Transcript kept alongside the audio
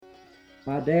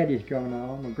My daddy's gone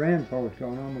on, my grandpa's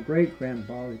gone on, my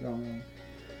great-grandfather's gone on.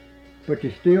 But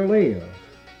they still live.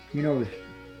 You know,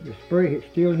 the spray is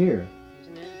still here.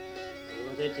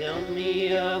 Oh, they tell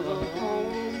me of a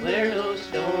home where no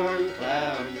storm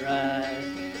clouds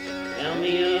rise. Tell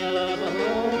me of a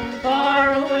home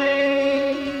far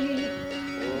away.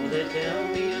 Oh, they tell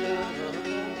me of a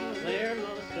home where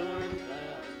no storm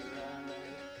clouds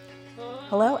rise.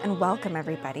 Hello and welcome,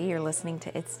 everybody. You're listening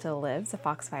to It Still Lives, a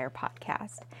Foxfire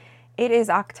podcast. It is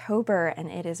October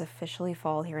and it is officially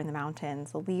fall here in the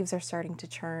mountains. The leaves are starting to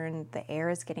turn, the air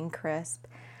is getting crisp,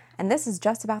 and this is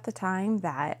just about the time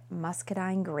that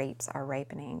muscadine grapes are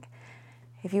ripening.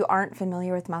 If you aren't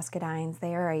familiar with muscadines,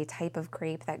 they are a type of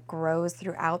grape that grows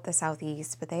throughout the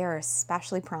southeast, but they are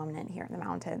especially prominent here in the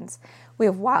mountains. We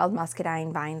have wild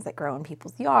muscadine vines that grow in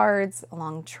people's yards,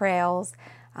 along trails,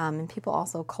 and people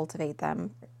also cultivate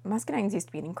them. Muscadines used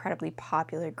to be an incredibly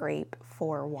popular grape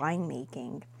for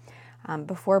winemaking.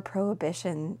 Before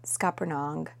Prohibition,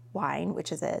 Scuppernong wine,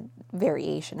 which is a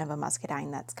variation of a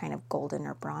muscadine that's kind of golden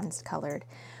or bronze colored,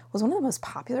 was one of the most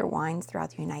popular wines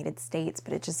throughout the United States,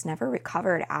 but it just never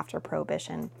recovered after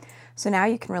Prohibition. So now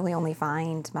you can really only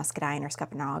find muscadine or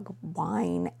Scuppernong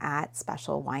wine at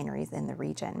special wineries in the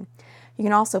region. You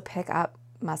can also pick up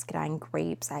muscadine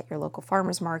grapes at your local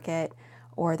farmer's market,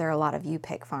 or there are a lot of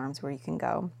U-Pick farms where you can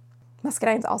go.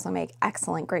 Muscadines also make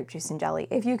excellent grape juice and jelly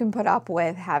if you can put up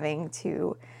with having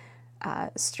to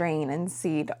strain and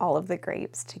seed all of the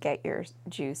grapes to get your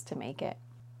juice to make it.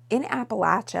 In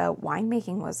Appalachia,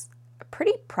 winemaking was a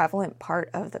pretty prevalent part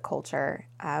of the culture.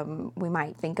 We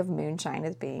might think of moonshine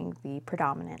as being the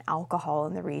predominant alcohol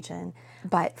in the region,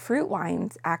 but fruit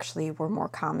wines actually were more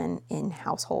common in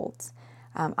households.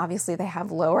 Obviously, they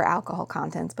have lower alcohol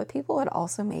contents, but people would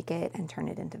also make it and turn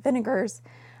it into vinegars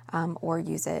or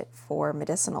use it for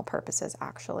medicinal purposes,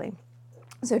 actually.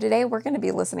 So today we're going to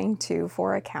be listening to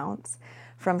 4 accounts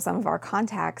from some of our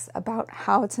contacts about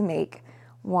how to make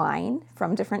wine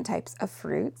from different types of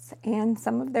fruits and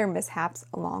some of their mishaps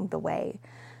along the way.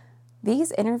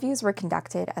 These interviews were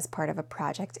conducted as part of a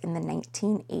project in the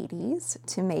 1980s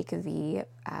to make the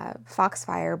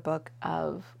Foxfire Book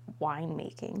of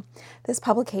Winemaking. This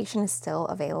publication is still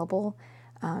available,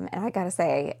 and I gotta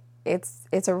say,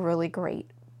 it's a really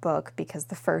great book because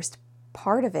the first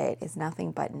part of it is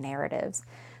nothing but narratives.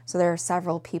 So there are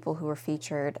several people who were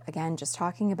featured, again, just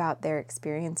talking about their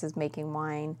experiences making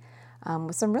wine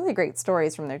with some really great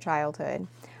stories from their childhood.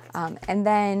 And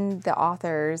then the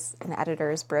authors and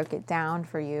editors broke it down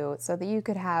for you so that you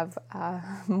could have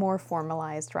more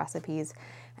formalized recipes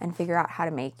and figure out how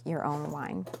to make your own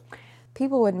wine.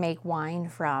 People would make wine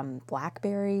from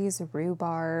blackberries,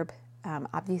 rhubarb,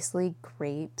 obviously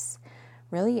grapes,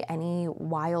 really any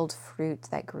wild fruit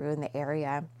that grew in the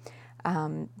area.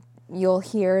 You'll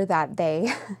hear that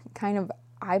they kind of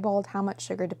eyeballed how much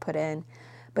sugar to put in,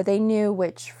 but they knew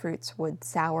which fruits would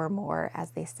sour more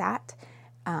as they sat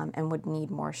and would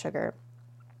need more sugar.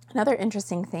 Another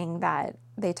interesting thing that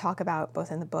they talk about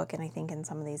both in the book and I think in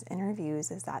some of these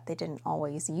interviews is that they didn't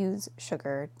always use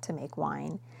sugar to make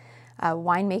wine.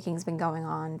 Winemaking's been going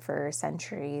on for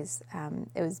centuries.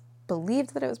 It was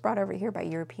believed that it was brought over here by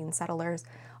European settlers,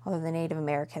 although the Native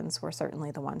Americans were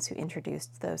certainly the ones who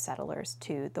introduced those settlers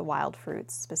to the wild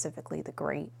fruits, specifically the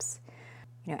grapes.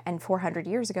 And 400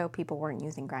 years ago, people weren't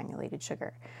using granulated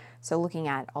sugar. So looking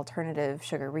at alternative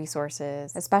sugar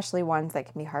resources, especially ones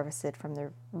that can be harvested from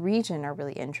the region, are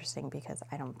really interesting because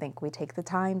I don't think we take the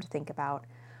time to think about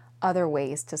other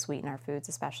ways to sweeten our foods,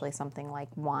 especially something like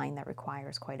wine that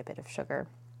requires quite a bit of sugar.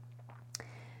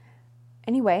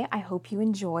 Anyway, I hope you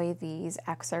enjoy these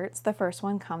excerpts. The first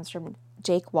one comes from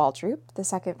Jake Waldrop, the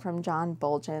second from John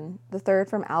Bulgen, the third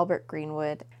from Albert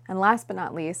Greenwood, and last but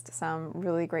not least, some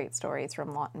really great stories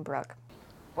from Lawton Brook.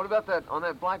 What about that, on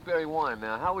that blackberry wine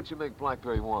now? How would you make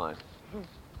blackberry wine?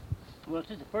 Well,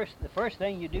 the first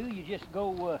thing you do, you just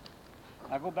go,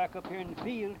 I go back up here in the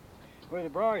field where the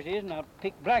briars is and I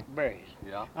pick blackberries.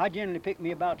 Yeah. I generally pick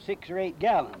me about 6 or 8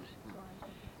 gallons.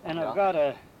 And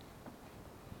Yeah.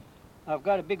 I've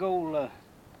got a big old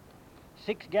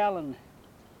 6-gallon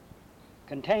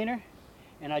container,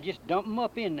 and I just dump them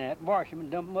up in that, wash them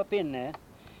and dump them up in that.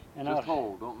 And Just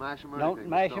whole, don't mash them or don't anything?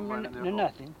 mash just dump them right in there or whole.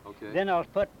 nothing. Okay. Then I'll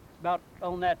put about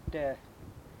on that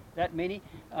many,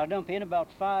 I'll dump in about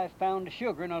 5 pounds of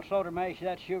sugar, and I'll slaughter mash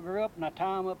that sugar up, and I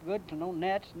tie them up good so no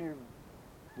gnats and their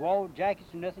wall jackets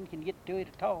and nothing can get to it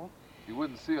at all. You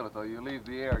wouldn't seal it though, you leave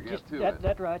the air get Just to that, it.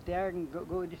 that right there, and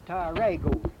go just tie a rag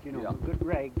over it, Yeah. a good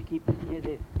rag to keep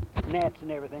the gnats and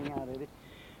everything out of it.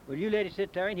 Well, you let it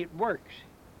sit there and it works.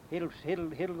 It'll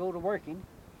go to working,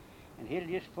 and it'll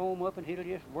just foam up and it'll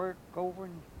just work over,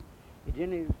 and It's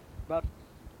generally about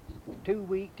 2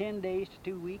 weeks, 10 days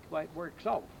to 2 weeks, why it works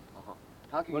off.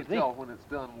 How can Well, you think- tell when it's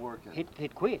done working?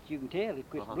 It quits. You can tell it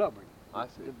quits blubbering. I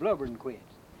see. The blubbering quits.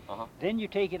 Uh-huh. Then you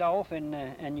take it off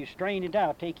and you strain it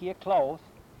out. Take your cloth,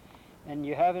 and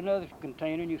you have another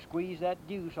container, and you squeeze that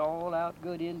juice all out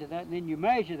good into that, and then you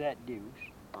measure that juice.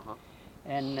 Uh-huh.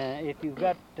 And if you've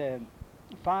got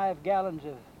 5 gallons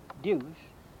of juice,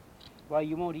 well,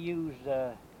 you want to use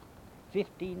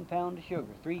 15 pounds of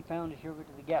sugar, 3 pounds of sugar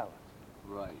to the gallon.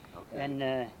 Right, okay.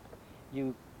 And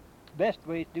you best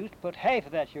way to do is to put half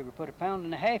of that sugar, put 1.5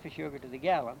 pounds of sugar to the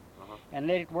gallon, and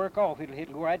let it work off.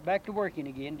 It'll go right back to working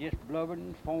again, just blubbering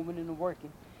and foaming and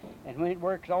working. And when it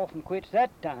works off and quits that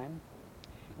time,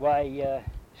 why,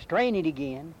 strain it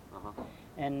again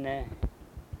and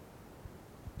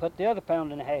put the other 1.5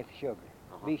 pounds of sugar.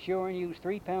 Be sure and use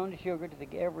 3 pounds of sugar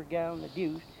to every gallon of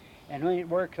juice. And when it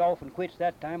works off and quits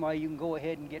that time, why, you can go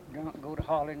ahead and get drunk and go to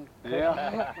hollering.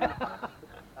 Yeah.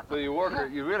 So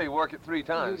you really work it 3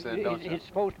 times then, don't you? It's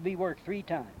supposed to be worked 3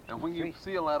 times. And when you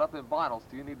seal that up in bottles,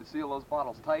 do you need to seal those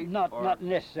bottles tight? Not or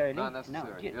necessarily. Not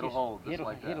necessarily. No, It'll hold just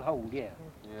like that. It'll hold, yeah.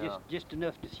 Yeah. Just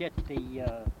enough to shut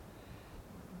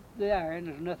the iron.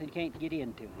 There's nothing can't get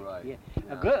into it. Right. Yeah.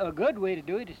 Yeah. A good way to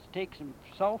do it is to take some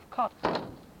soft cotton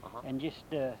and just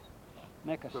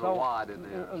make a Put a soft wad in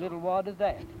there. a little wad of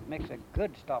that. Makes a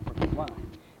good stopper for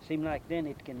wine. Seem like then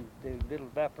the little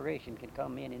evaporation can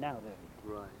come in and out of it.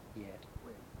 Right. Yeah.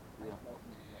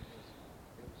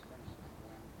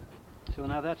 So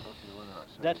now that's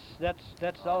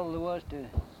all there was to.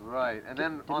 Right, and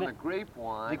then to on ma- the grape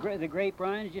wine, The grape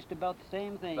wine is just about the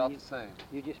same thing. about the same.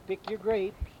 You just pick your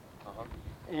grapes Uh-huh.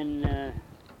 and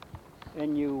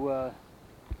you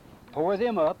pour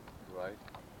them up, Right.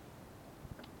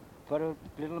 put a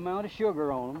little amount of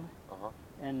sugar on them, Uh-huh.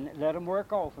 and let them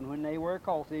work off. And when they work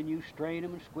off, then you strain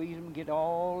them and squeeze them, get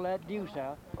all that juice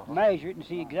out, measure it, and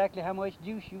see exactly how much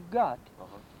juice you've got,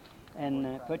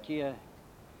 and put you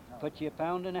 1.5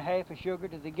 pounds of sugar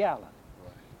to the gallon.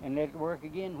 And let it work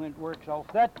again. When it works off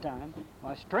that time,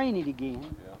 I strain it again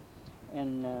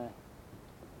and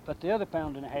put the other 1.5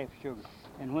 pounds of sugar.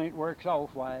 And when it works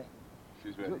off, why,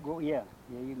 She's ready. you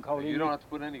can call it. You don't have to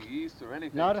put any yeast or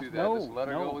anything Not to if, that. no, Just let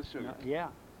her no, go with sugar. no, yeah.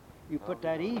 You put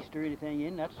that yeast or anything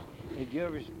in, that's, if you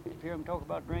ever hear them talk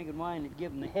about drinking wine, it'd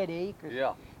give them a headache. Or,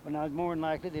 Yeah. Well, now, more than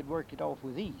likely, they'd worked it off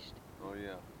with yeast. Oh,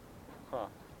 yeah. Huh.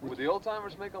 Would the old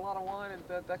timers make a lot of wine and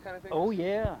that kind of thing? Oh,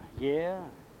 yeah.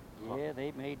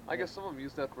 They made. I guess some of them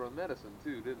used that for a medicine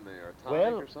too, didn't they? Or a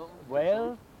tonic or something?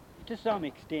 Well, to some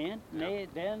extent. Yeah.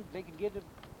 Then they could get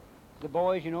the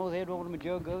boys, they'd want them a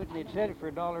jug of it, and they'd sell it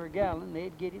for $1 a gallon.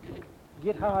 They'd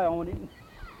get high on it.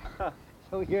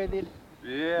 So here they'd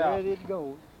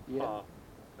go. Yeah. Huh.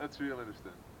 That's real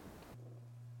interesting.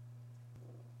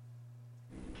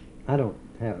 I don't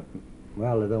have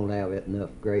enough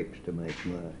grapes to make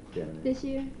much. This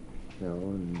year? No,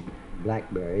 and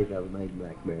blackberries, I've made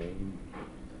blackberries,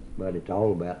 but it's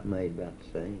all made about the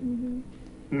same.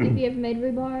 Have you ever made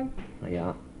rhubarb?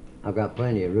 Yeah, I've got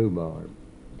plenty of rhubarb.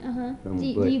 Uh-huh. I'm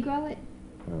Do good. you grow it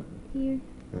here?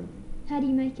 How do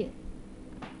you make it?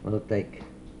 Well, of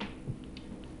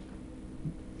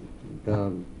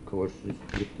course,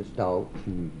 get the stalks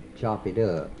and chop it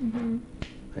up.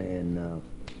 And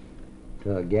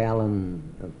to a gallon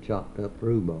of chopped up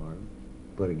rhubarb,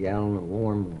 put a gallon of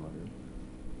warm water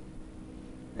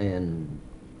and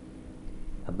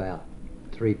about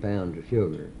 3 pounds of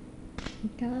sugar.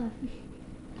 God.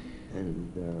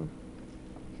 And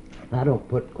I don't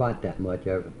put quite that much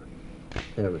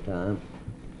every time.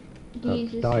 Do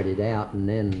you I start it out and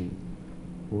then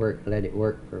let it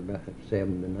work for about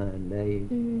 7 to 9 days,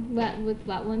 With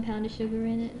about 1 pound of sugar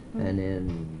in it? Or- and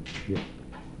then just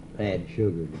add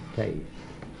sugar to taste.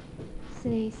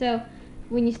 See, so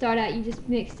when you start out, you just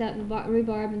mix up the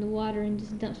rhubarb and the water and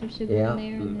just dump some sugar Yeah, in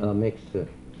there. And I then, mix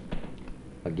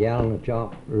a gallon of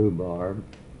chopped rhubarb,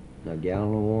 a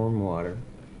gallon of warm water,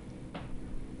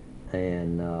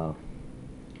 and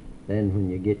then when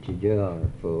you get your jar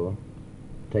full,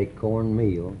 take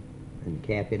cornmeal and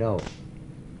cap it off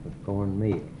with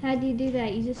cornmeal. how do you do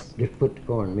that? You just Just put the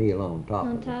cornmeal on top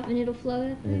on of top and it'll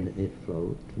float up it, there? and it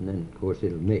floats, and then of course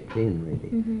it'll mix in with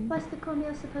it. What's the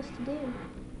cornmeal supposed to do?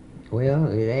 Well,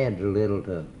 it adds a little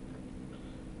to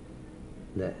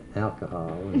the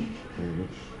alcohol, and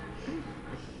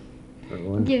for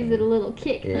one Gives thing. it a little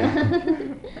kick. Yeah.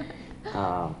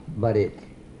 But it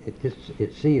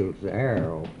seals the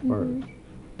air off first.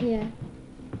 Yeah.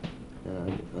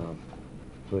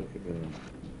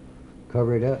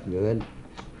 Cover it up good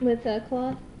With a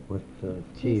cloth? with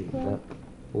Cheesecloth? about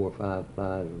 4 or 5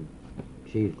 plies of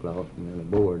cheesecloth, and then a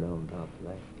board on top of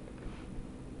that.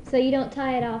 So you don't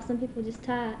tie it off. Some people just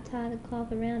tie the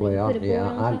cloth around it. Well, And put a board yeah,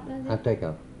 on top of I it. take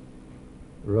a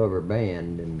rubber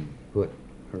band and put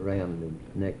around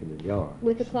the neck of the jar.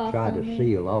 With the cloth Try on to there.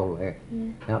 seal all the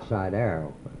Yeah. outside air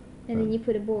open. And then you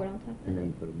put a board on top of And it.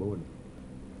 then put a board.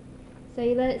 So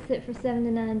you let it sit for 7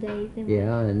 to 9 days. Then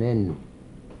Yeah, and then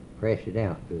press it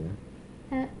out good.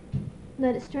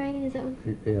 let it strain. Is that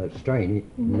what? Strain it,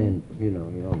 Mhm. and then, you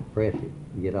know, press it.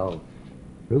 And get all,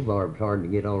 rhubarb's hard to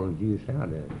get all the juice out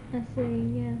of it I see.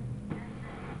 Yeah.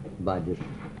 by just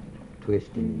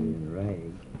twisting it in a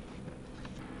rag.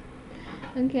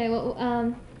 Okay.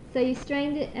 Well, so you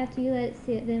strained it after you let it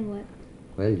sit. Then what?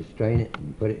 Well, you strain it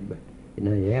and put it, but you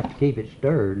know, you have to keep it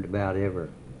stirred about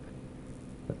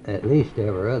at least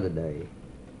every other day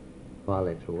while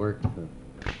it's working.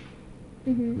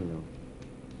 You Mhm. know,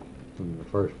 from the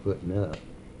first putting up,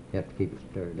 you have to keep it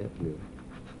stirred up good.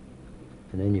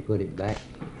 And then you put it back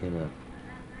in a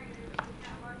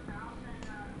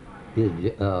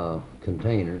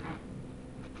container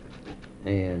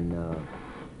and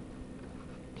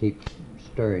keep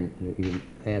stirring. You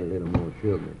add a little more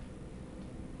sugar.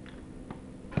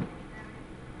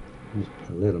 Just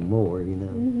a little more, you know.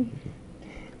 Mhm.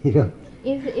 You know,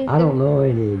 Is I don't know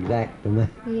any exact amount.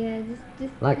 Yeah.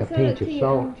 Just Like a sort of pinch of to your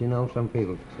salt, own- you know. Some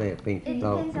people say a pinch It of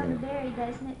salt. depends on the yeah. berry,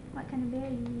 doesn't it? What kind of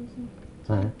berry you're using.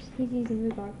 Huh? He's using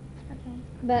rhubarb. Okay.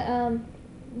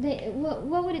 But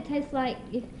what would it taste like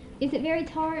if? Is it very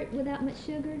tart without much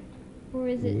sugar, or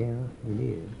is it? Yeah, it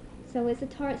is. So it's a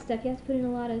tart stuff. You have to put in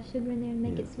a lot of sugar in there and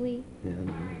make Yeah. it sweet. Yeah, and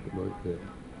make it work good.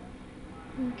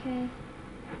 Okay.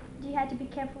 Do you have to be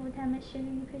careful with how much sugar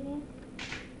you put in?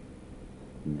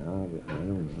 No, I don't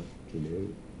know what to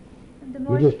do. The You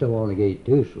more just don't want to get it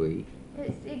too sweet.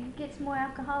 it gets more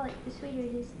alcoholic, the sweeter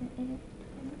it is, isn't it?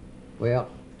 Well,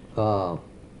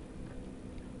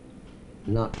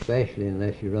 not especially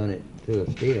unless you run it through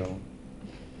a still.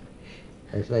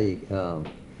 They say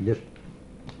just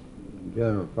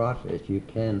general process you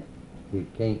can't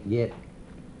get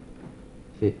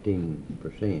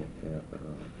 15%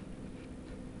 alcohol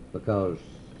because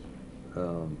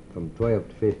from 12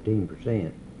 to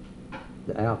 15%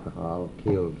 the alcohol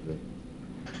kills the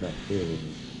bacteria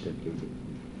that keep it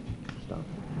stopped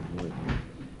from working.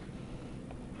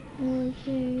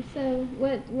 Okay. So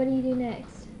what do you do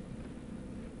next?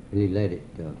 You let it,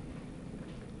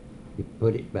 you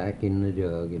put it back in the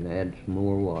jug and add some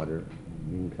more water.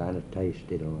 You can kind of taste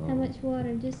it along. How much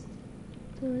water? Just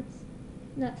till it's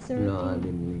not syrupy. No, I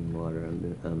didn't mean water.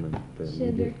 I meant you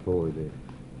Sugar. just pour the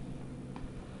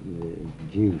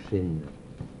juice in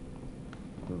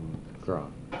the crock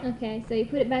Okay. So you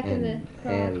put it back in the and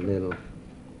crock. add a little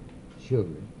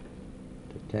sugar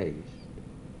to taste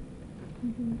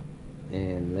Mhm.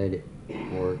 and let it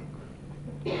work.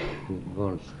 You're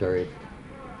going to stir it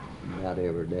about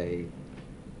every day,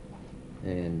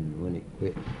 and when it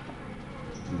quits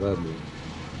bubbling,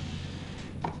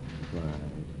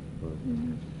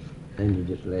 then you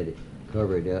just let it,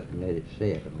 cover it up and let it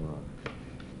set a while.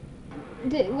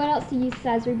 What else do you use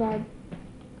besides rhubarb?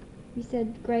 You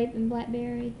said grape and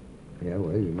blackberry. Yeah,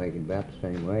 well, you make it about the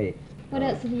same way. What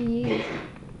else did you use?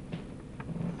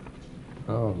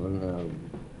 Oh, well,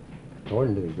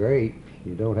 according to the grapes,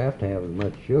 you don't have to have as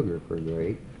much sugar for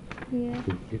grape. Yeah.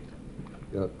 You just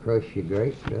crush your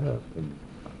grapes up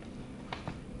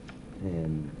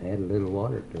and add a little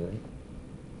water to it,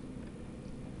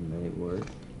 and let it work.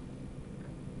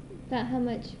 About how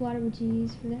much water would you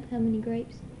use for that? How many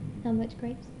grapes? How much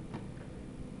grapes?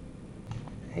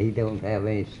 He don't have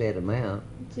any set amount.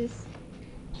 Just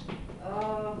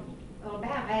Well, about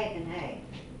half and half.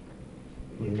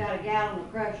 If you've got a gallon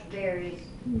of crushed berries,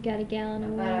 you got a gallon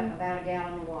of water. about a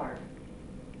gallon of water.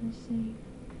 Let's see.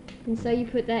 And so you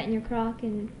put that in your crock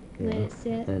and let Yeah, it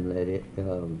sit. and let it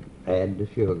add the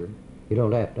sugar. You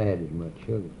don't have to add as much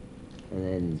sugar. And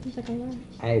then Seems like a lot.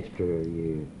 after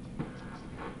you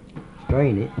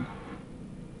strain it,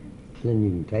 then you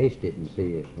can taste it and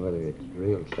see whether it's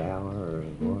real sour or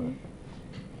what.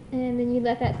 And then you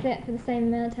let that set for the same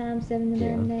amount of time, 7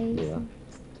 to 9 days.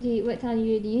 Yeah. What time do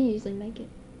you usually make it?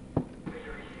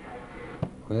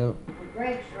 Well, The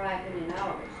grapes ripen in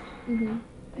August. Mm-hmm.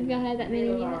 Have y'all had that many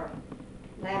Middle yet? or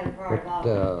latter part of but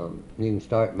August. you can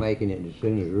start making it as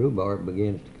soon as rhubarb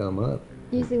begins to come up,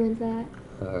 Usually when's that?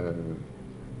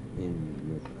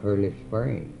 in the early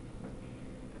spring.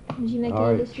 Did you make Or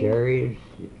any this year? cherries,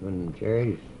 when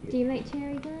cherries, Do you make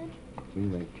cherry wine? you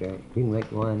can make cherry. You can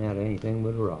make wine out of anything but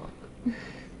a rock.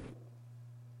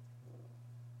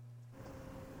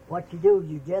 What you do is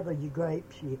you gather your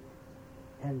grapes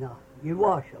and you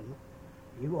wash them.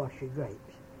 You wash your grapes.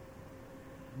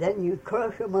 Then you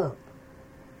crush them up.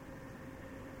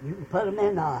 You can put them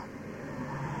in a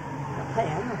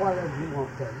pan or whatever you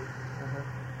want to,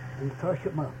 and crush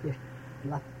them up. Just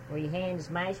like, Will your hands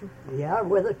smash them? yeah,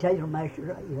 with a tater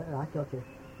masher. Yeah, I thought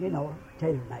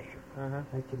tater masher.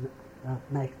 That's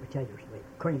mashed potatoes with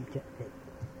cream chip.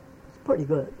 It's pretty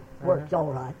good. Works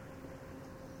all right.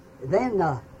 Then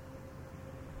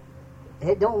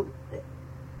it don't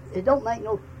make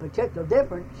no particular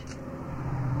difference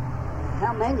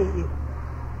how many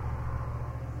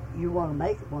you want to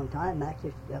make at one time.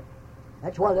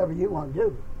 That's whatever you want to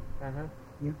do.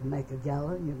 You can make a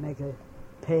gallon, you can make a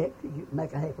peck, you can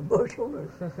make a half a bushel,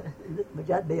 but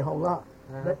that'd be a whole lot.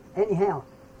 But anyhow,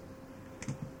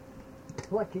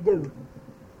 what you do,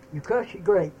 you crush your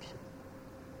grapes,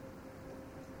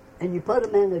 and you put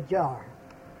them in a jar,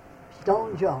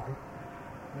 stone jar.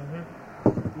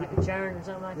 Like a churn or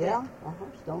something like that? Yeah,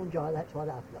 stone jar, that's what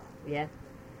I've got. Yeah.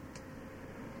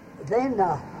 Then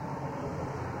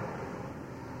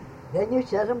you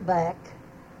set them back.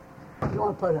 You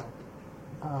want to put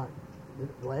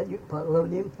you put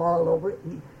aluminum foil over it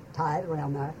and tie it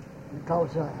around there,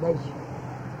 because there's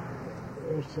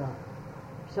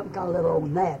some kind of little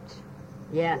old gnats.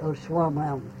 Yeah. They'll swarm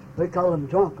around. We call them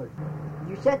drunkards.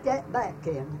 You set that back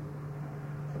in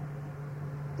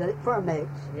till it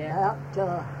ferments. Yeah.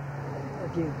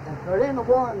 If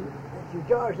your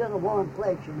jar's in a warm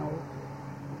place,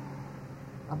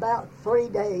 about 3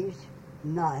 days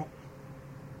night.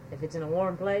 If it's in a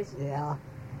warm place? Yeah.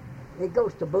 It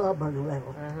goes to blubbering a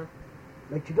little.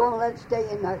 But you don't let it stay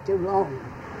in there too long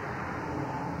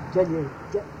till you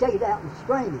take it out and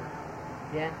strain it.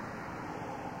 Yeah.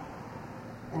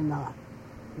 And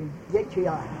you get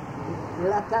you'll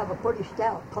have to have a pretty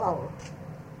stout claw,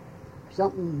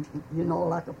 something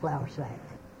like a flour sack,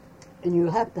 and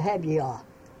you'll have to have your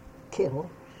kettle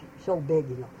so big,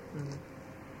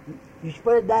 You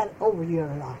spread that over your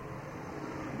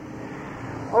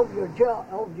jar,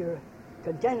 over your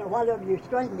container, whatever you're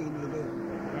straining it in.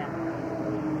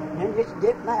 Yeah. And just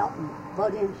dip them out and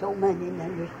put in so many, and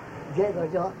then just gather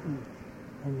it up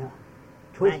and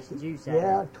twist it. Juice out.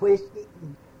 Yeah, twist it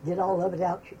and get all of it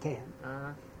out you can.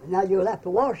 Now you'll have to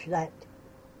wash that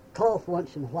cloth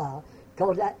once in a while,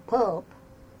 because that pulp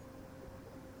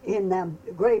in them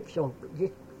grapes will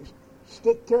just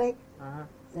stick to it,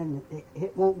 and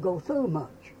it won't go through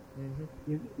much.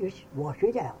 You just wash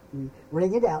it out and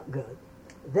wring it out good.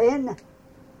 Then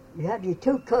you have your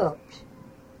 2 cups,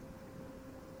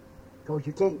 because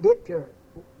you can't dip your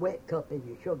wet cup in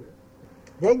your sugar.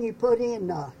 Then you put in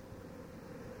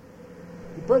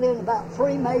about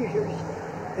 3 measures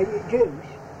of your juice.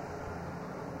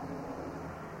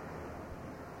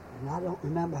 And I don't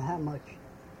remember how much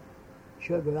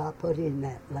sugar I put in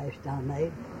that last time I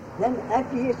made. Then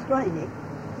after you strain it,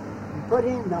 you put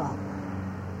in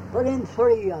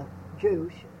 3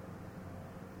 juice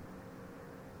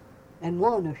and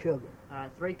 1 of sugar. All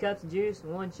right, 3 cups of juice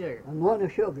and 1 sugar. And 1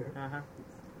 of sugar.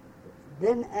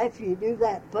 Then after you do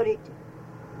that,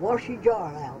 wash your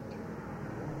jar out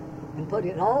and put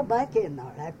it all back in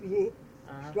there. After you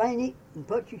strain it and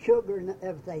put your sugar and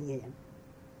everything in,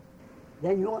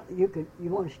 then you want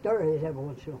to stir it every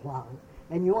once in a while,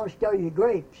 and you want to stir your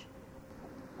grapes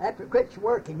after it quits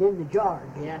working in the jar.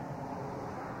 Yeah.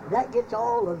 That gets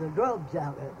all of the drugs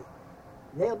out of it.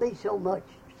 There'll be so much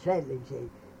settling,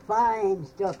 fine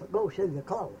stuff that goes through the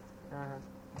cloth.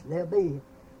 There'll be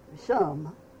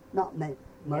some, not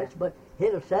much, but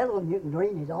it'll settle and you can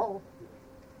drain it off.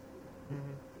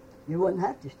 You wouldn't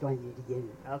have to strain it again.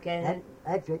 Okay. Then.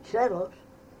 After it settles,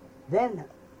 then,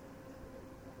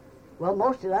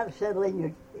 most of that'll settle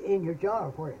in your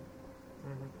jar for it.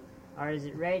 Or is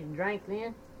it ready to drink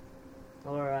then?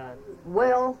 Or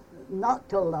Well, not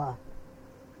till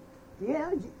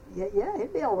yeah,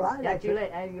 it'd be all right. After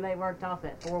you let worked off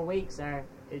that 4 weeks, or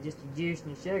it's just your juice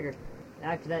and your sugar.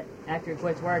 After it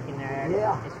quits working there,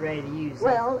 it's ready to use.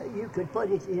 Well, you could put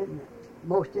it in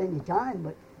most any time,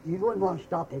 but you wouldn't want to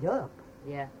stop it up.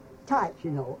 Yeah. Tight,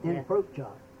 in a fruit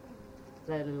jar.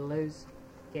 Let it a little loose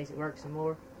in case it works some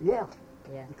more. Yeah.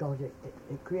 Yeah. Because it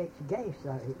creates a gas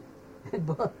there. It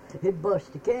busts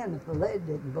the can if the lead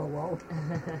didn't go off.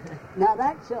 Now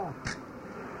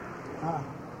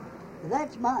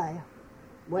that's my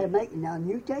way of making. Now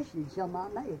you tasted some I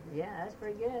made. Yeah, that's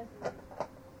pretty good.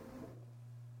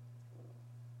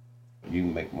 You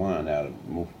can make wine out of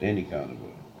most any kind of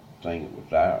a thing that was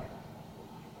sour.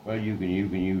 Well, you can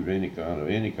use any kind of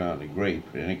grape.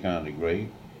 Any kind of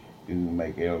grape. You can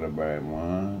make elderberry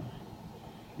wine.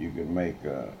 You can make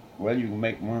you can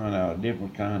make wine out of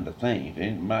different kinds of things.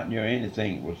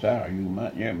 Anything that was sour, you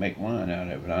might make wine out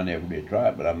of it. I never did try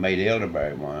it, but I made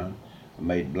elderberry wine. I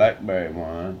made blackberry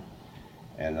wine,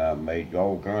 And I made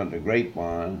all kinds of grape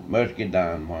wine,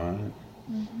 muscadine wine.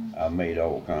 I made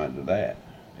all kinds of that.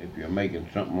 If you're making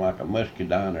something like a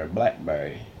muscadine or a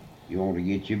blackberry, you want to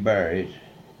get your berries,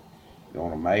 you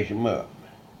want to mash them up.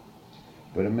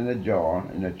 Put them in a jar,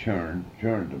 in a churn.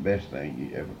 Churn's the best thing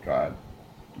you ever tried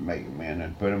to make them in.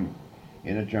 And put them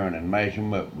in a churn and mash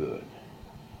them up good.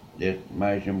 Just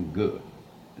mash them good.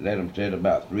 Let them sit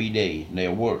about 3 days and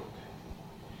they'll work.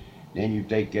 Then you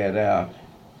take that out.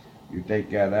 You take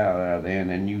that out of there and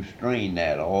then you strain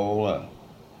that all up.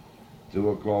 Through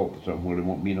a cloth or something where there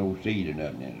won't be no seed or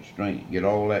nothing in it. Strain it. Get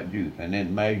all that juice and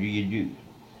then measure your juice.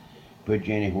 Put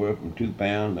you anywhere from 2.5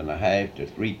 pounds to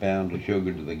 3 pounds of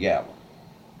sugar to the gallon.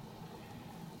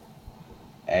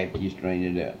 After you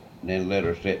strain it up. And then let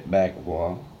her sit back a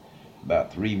while.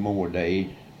 About 3 more days.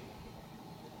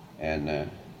 And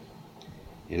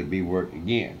it'll be worked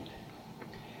again.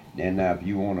 Then now if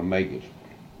you want to make it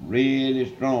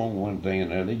really strong, one thing or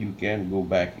another, you can go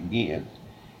back again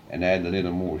and add a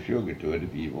little more sugar to it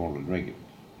if you want to drink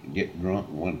it, get drunk,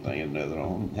 one thing or another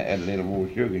on. Add a little more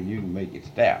sugar and you can make it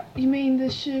stout. You mean the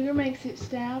sugar makes it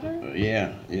stouter?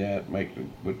 Yeah, it makes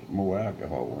it, put more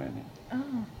alcohol in it.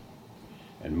 Oh.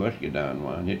 And muscadine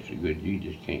wine, it's so good you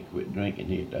just can't quit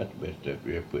drinking it. That's the best stuff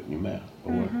you ever put in your mouth.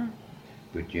 Or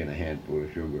put you in a handful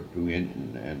of sugar or 2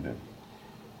 in it and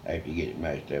after you get it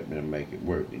mashed up, it'll make it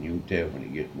work. And you can tell when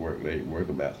it gets to work, let it work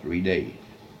about 3 days.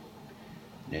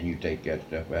 Then you take that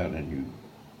stuff out and you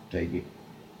take it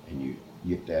and you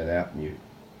get that out and you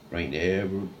strain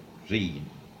every seed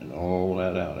and all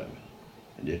that out of it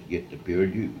and just get the pure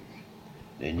juice.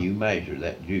 Then you measure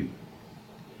that juice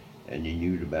and you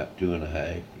use about 2.5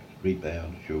 to 3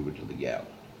 pounds of sugar to the gallon.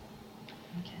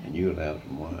 Okay. And you'll have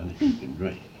some wine that you can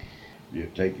drink. You're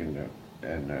taking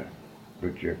and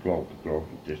put your cloth across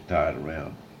and just tie it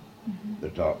around the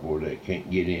top where they can't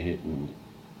get in it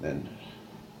and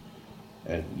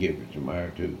give it some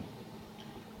air too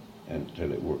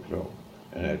until it works off.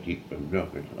 And that keeps them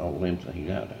drunkards and all them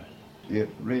things out of it.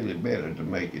 It's really better to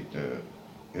make it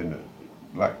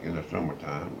like in the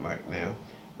summertime, like now,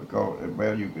 because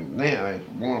well you can now it's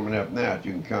warm enough now that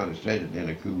you can kind of set it in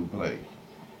a cool place.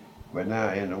 But now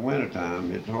in the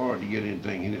wintertime it's hard to get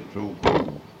anything in it so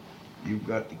cool. You've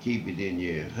got to keep it in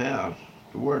your house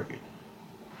to work it.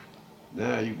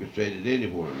 Now you can set it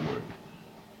anywhere and work it.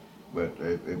 But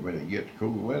when it gets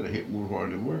cold weather, it won't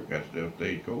hardly work. That stuff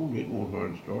stays cold, it won't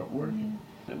hardly start working.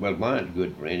 Well, wine's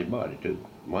good for anybody too.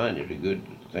 Wine is a good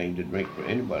thing to drink for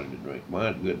anybody to drink.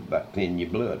 Wine's good about cleaning your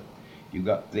blood. You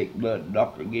got thick blood, the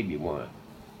doctor will give you wine.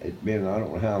 It's been, I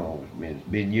don't know how long it's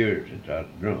been years since I was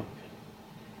drunk.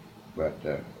 But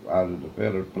I was at the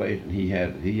fellow's place and he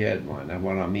had wine. That's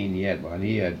what I mean, he had wine.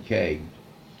 He had kegs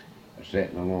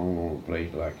sitting along on a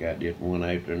place like that, just one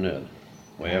after another.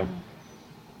 Well,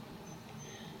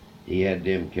 he had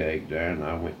them kegs there and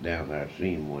I went down there and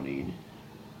seen him one evening.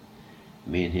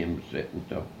 Me and him was sitting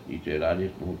talking. He said, I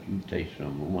just want you to taste some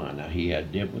of the wine. Now he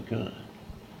had different kinds.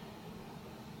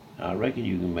 I reckon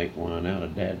you can make wine out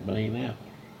of that blame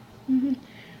apples.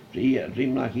 See, it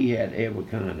seemed like he had every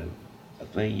kind of a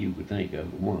thing you could think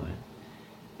of wine.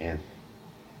 And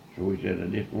so he said, I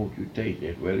just want you to taste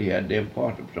this. Well, he had them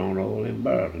potshops on all them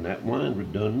barrels, and that wine was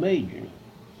done made, you know.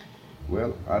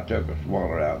 Well, I took a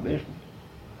swaller out of this one.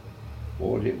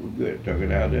 Boy, it was good. Took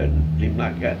it out there and seemed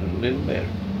like that was a little better.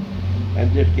 And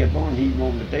just kept on, he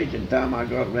wanted to taste it. The time I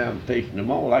got around to tasting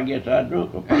them all, I guess I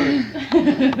drunk a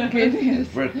pint. Goodness.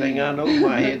 First thing I know,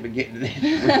 my head began to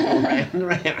go round and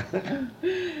round.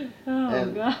 Oh,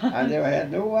 God. I never had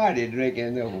no idea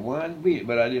drinking enough wine to beat it,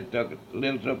 but I just took a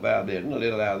little stuff out of this and a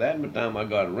little out of that. And by the time I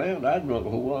got around, I drunk a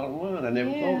whole lot of wine. I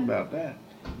never thought about that.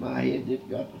 My head just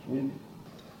got to swimming.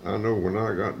 I know when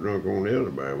I got drunk on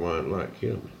elderberry wine, like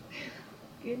killed me.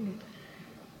 Goodness.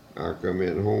 I come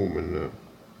in home and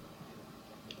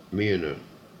me and a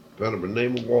fellow by the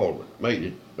name of Walter made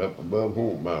it up above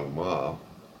home about a mile.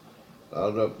 I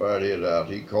was up there at his house.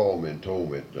 He called me and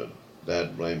told me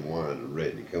that blame wine was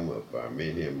ready to come up there.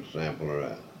 Me and him sample her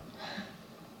out.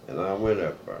 And I went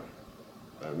up there.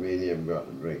 And me and him got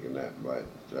to drinking that black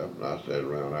stuff. And I sat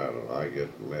around out until I guess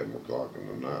 11 o'clock in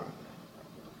the night.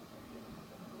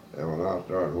 And when I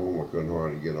started home, I couldn't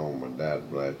hardly get on my dad's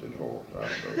blasted horse. I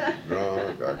was so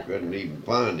drunk, I couldn't even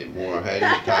find him where I had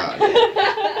him tied.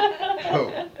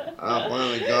 So I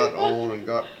finally got on and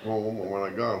got home. And when I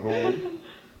got home,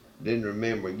 didn't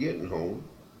remember getting home.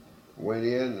 Went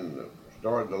in and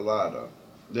started the light up.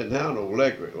 Didn't have no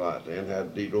electric lights then,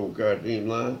 had these old cartoon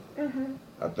lights.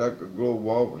 I took the globe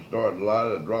off and started the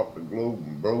light. I dropped the globe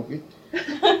and broke it.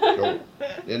 So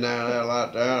then I had that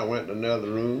light there, I went to another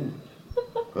room.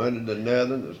 Hunted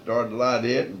another and started to light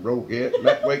it and broke it. And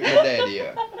that waked my daddy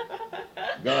up.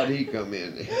 God, he come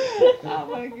in. Oh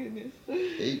my goodness.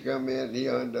 He come in, he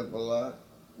hunted up a lot.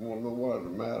 Won't know what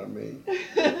was the matter with me.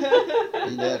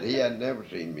 He had never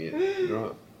seen me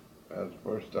drunk. That was the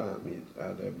first time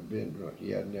I'd ever been drunk.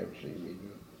 He had never seen me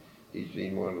drunk. He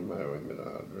seen one of my women I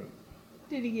was drunk.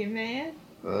 Did he get mad?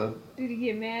 Huh? Did he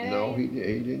get mad at No, you?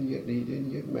 he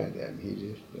didn't get mad at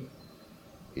me.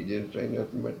 He didn't say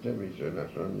nothing but to me. He said, "Now,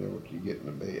 son, you want you get in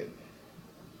the bed."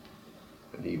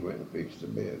 And he went and fixed the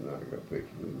bed, and I got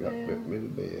fixed and got put me to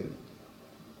bed.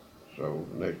 So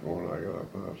the next morning I got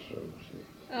up, I was so sick.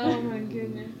 Oh my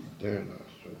goodness. Darn, I was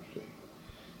so sick.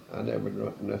 I never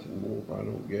drunk nothing more, I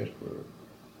don't guess, for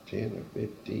 10 or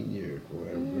 15 years before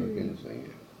I ever drunk anything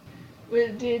else.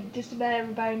 Well, did just about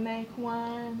everybody make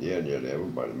wine? Yeah, nearly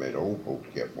everybody made. Old folks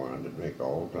kept wine to drink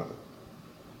all the time.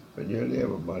 But nearly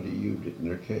everybody used it in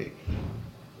their cakes.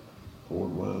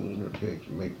 Poured wine in their cakes,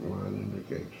 make wine in their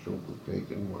cakes, sugar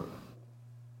cake and wine.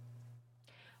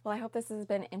 Well, I hope this has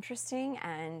been interesting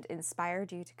and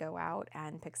inspired you to go out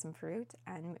and pick some fruit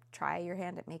and try your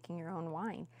hand at making your own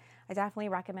wine. I definitely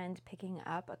recommend picking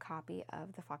up a copy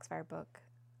of the Foxfire Book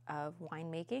of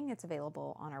Winemaking. It's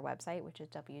available on our website, which is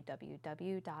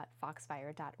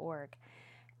www.foxfire.org.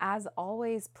 As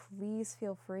always, please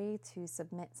feel free to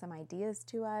submit some ideas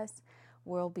to us.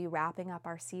 We'll be wrapping up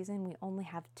our season. We only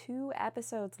have 2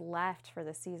 episodes left for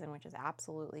the season, which is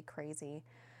absolutely crazy.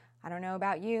 I don't know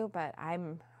about you, but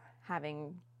I'm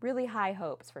having really high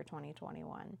hopes for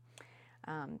 2021.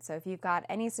 So if you've got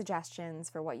any suggestions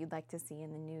for what you'd like to see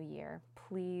in the new year,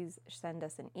 please send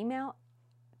us an email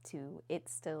to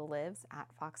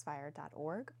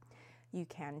itstilllives@foxfire.org. You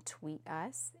can tweet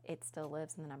us,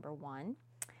 itstilllives and the number 1.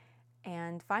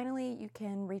 And finally, you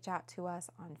can reach out to us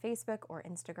on Facebook or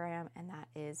Instagram, and that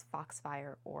is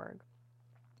foxfire.org.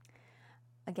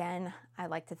 Again,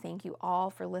 I'd like to thank you all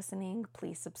for listening.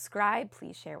 Please subscribe,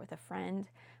 please share with a friend,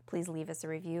 please leave us a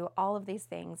review. All of these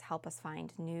things help us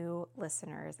find new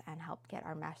listeners and help get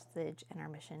our message and our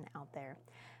mission out there.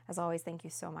 As always, thank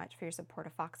you so much for your support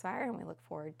of Foxfire, and we look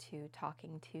forward to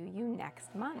talking to you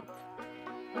next month.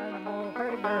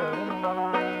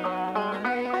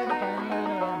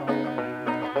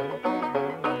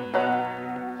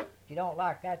 If you don't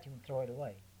like that, you can throw it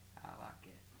away. I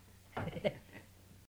like it.